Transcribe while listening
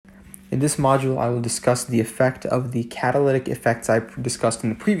In this module, I will discuss the effect of the catalytic effects I discussed in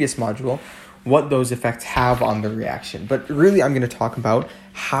the previous module, what those effects have on the reaction. But really, I'm going to talk about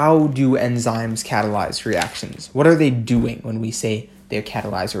how do enzymes catalyze reactions? What are they doing when we say they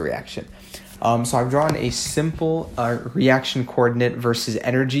catalyze a reaction? So I've drawn a simple reaction coordinate versus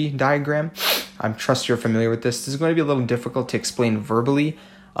energy diagram. I trust you're familiar with this. This is going to be a little difficult to explain verbally,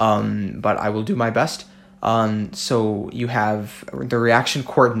 but I will do my best. So you have the reaction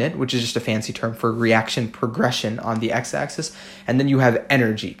coordinate, which is just a fancy term for reaction progression on the x-axis, and then you have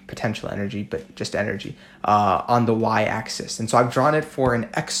energy, potential energy, but just energy, on the y-axis. And so I've drawn it for an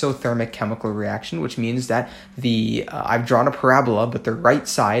exothermic chemical reaction, which means that I've drawn a parabola, but the right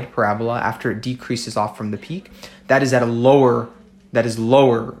side parabola, after it decreases off from the peak, that is lower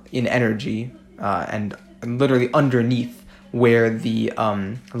in energy, and literally underneath where the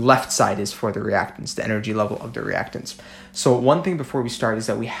left side is for the reactants, the energy level of the reactants. So one thing before we start is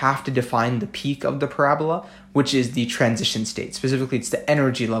that we have to define the peak of the parabola, which is the transition state. Specifically, it's the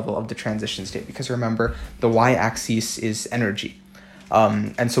energy level of the transition state, because remember, the y-axis is energy.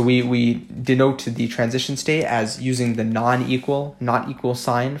 And so we denote the transition state as using the not equal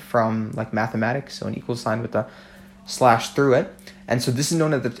sign from like mathematics, so an equal sign with a slash through it. And so this is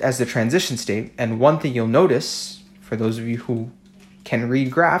known as the transition state. And one thing you'll notice, for those of you who can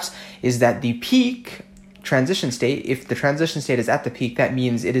read graphs, is that the peak transition state, if the transition state is at the peak, that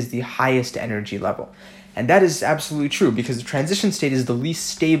means it is the highest energy level. And that is absolutely true, because the transition state is the least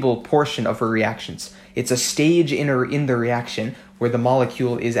stable portion of a reaction. It's a stage in the reaction where the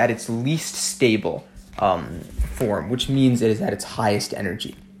molecule is at its least stable form, which means it is at its highest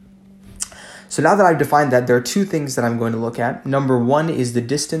energy. So now that I've defined that, there are two things that I'm going to look at. Number one is the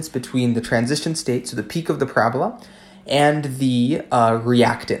distance between the transition state, so the peak of the parabola, and the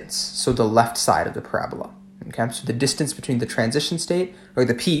reactants, so the left side of the parabola. Okay, so the distance between the transition state, or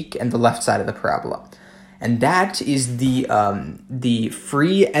the peak, and the left side of the parabola. And that is the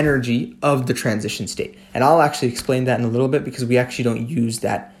free energy of the transition state. And I'll actually explain that in a little bit, because we actually don't use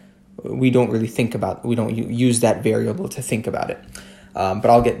that. We don't use that variable to think about it. But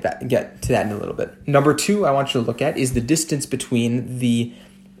I'll get to that in a little bit. Number two I want you to look at is the distance between the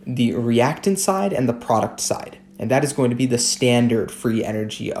reactant side and the product side. And that is going to be the standard free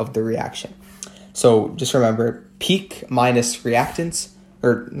energy of the reaction. So just remember, peak minus reactants,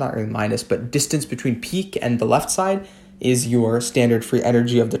 or not really minus, but distance between peak and the left side is your standard free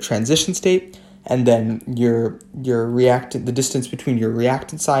energy of the transition state. And then the distance between your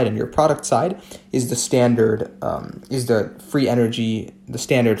reactant side and your product side is the standard free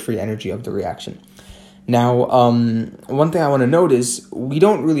energy of the reaction. Now, one thing I want to note is we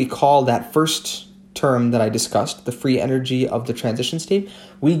don't really call that first term that I discussed, the free energy of the transition state,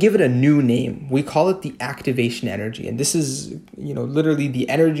 we give it a new name. We call it the activation energy. And this is, literally the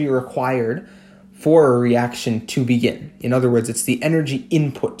energy required for a reaction to begin. In other words, it's the energy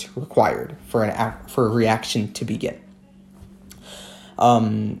input required for a reaction to begin.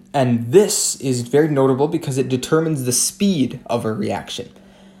 And this is very notable because it determines the speed of a reaction.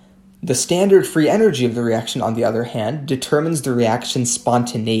 The standard free energy of the reaction, on the other hand, determines the reaction's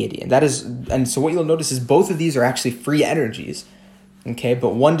spontaneity. And so what you'll notice is both of these are actually free energies. Okay,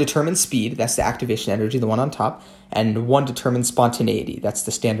 but one determines speed, that's the activation energy, the one on top, and one determines spontaneity, that's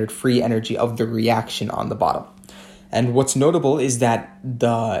the standard free energy of the reaction on the bottom. And what's notable is that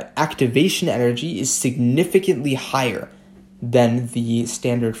the activation energy is significantly higher than the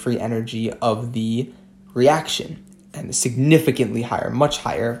standard free energy of the reaction, and significantly higher, much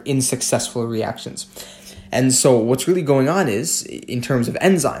higher in successful reactions. And so what's really going on is, in terms of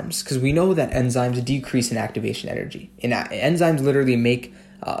enzymes, because we know that enzymes decrease in activation energy. Enzymes literally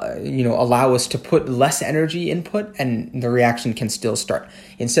allow us to put less energy input, and the reaction can still start.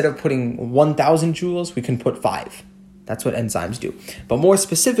 Instead of putting 1,000 joules, we can put 5. That's what enzymes do. But more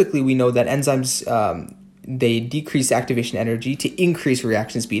specifically, we know that enzymes, they decrease activation energy to increase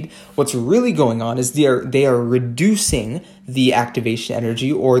reaction speed. What's really going on is they are reducing the activation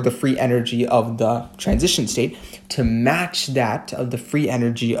energy, or the free energy of the transition state, to match that of the free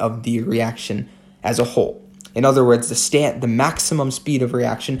energy of the reaction as a whole. In other words, the maximum speed of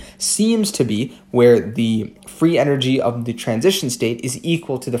reaction seems to be where the free energy of the transition state is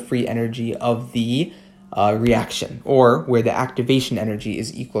equal to the free energy of the reaction, or where the activation energy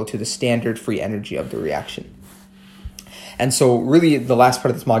is equal to the standard free energy of the reaction. And so really the last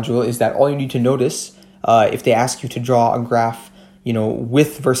part of this module is that all you need to notice, if they ask you to draw a graph,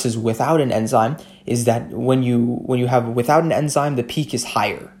 with versus without an enzyme, is that when you have without an enzyme, the peak is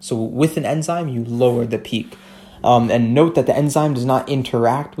higher. So with an enzyme, you lower the peak. And note that the enzyme does not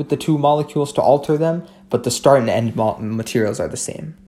interact with the two molecules to alter them, but the start and end materials are the same.